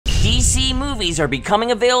DC movies are becoming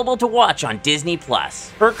available to watch on Disney+.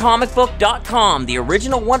 Per comicbook.com, the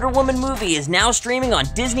original Wonder Woman movie is now streaming on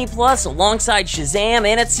Disney+ alongside Shazam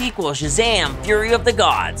and its sequel, Shazam! Fury of the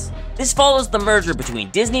Gods. This follows the merger between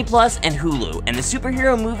Disney+ and Hulu, and the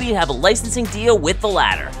superhero movie have a licensing deal with the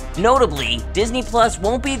latter. Notably, Disney+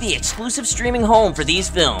 won't be the exclusive streaming home for these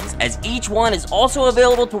films, as each one is also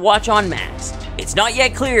available to watch on Max. It's not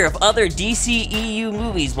yet clear if other DCEU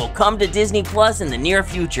movies will come to Disney+ in the near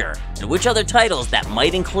future, and which other titles that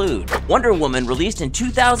might include. Wonder Woman, released in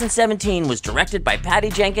 2017, was directed by Patty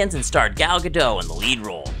Jenkins and starred Gal Gadot in the lead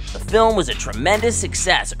role. The film was a tremendous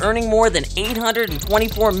success, earning more than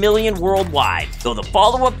 $824 million worldwide, though the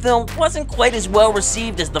follow-up film wasn't quite as well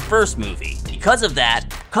received as the first movie. Because of that,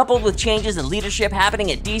 coupled with changes in leadership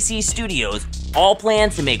happening at DC Studios, all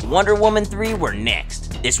plans to make Wonder Woman 3 were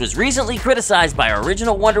nixed. This was recently criticized by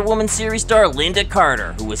original Wonder Woman series star Linda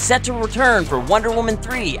Carter, who was set to return for Wonder Woman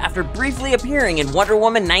 3 after briefly appearing in Wonder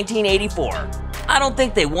Woman 1984. I don't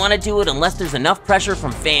think they want to do it unless there's enough pressure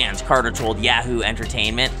from fans, Carter told Yahoo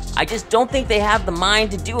Entertainment. I just don't think they have the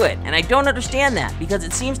mind to do it, and I don't understand that because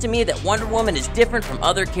it seems to me that Wonder Woman is different from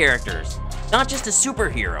other characters. Not just a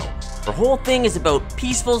superhero. Her whole thing is about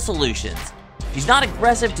peaceful solutions. She's not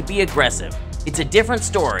aggressive to be aggressive. It's a different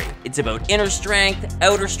story. It's about inner strength,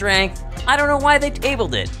 outer strength. I don't know why they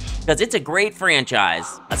tabled it, because it's a great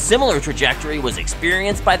franchise. A similar trajectory was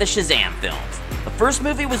experienced by the Shazam films. The first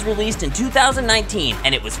movie was released in 2019,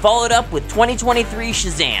 and it was followed up with 2023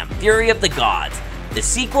 Shazam! Fury of the Gods. The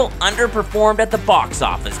sequel underperformed at the box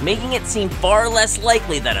office, making it seem far less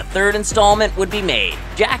likely that a third installment would be made.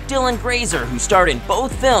 Jack Dylan Grazer, who starred in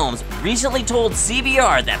both films, recently told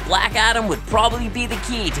CBR that Black Adam would probably be the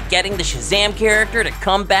key to getting the Shazam character to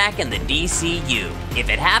come back in the DCU. If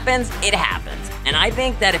it happens, it happens. And I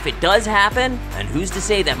think that if it does happen, and who's to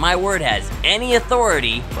say that my word has any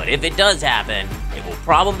authority, but if it does happen, it will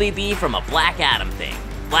probably be from a Black Adam thing.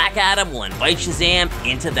 Black Adam will invite Shazam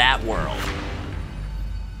into that world.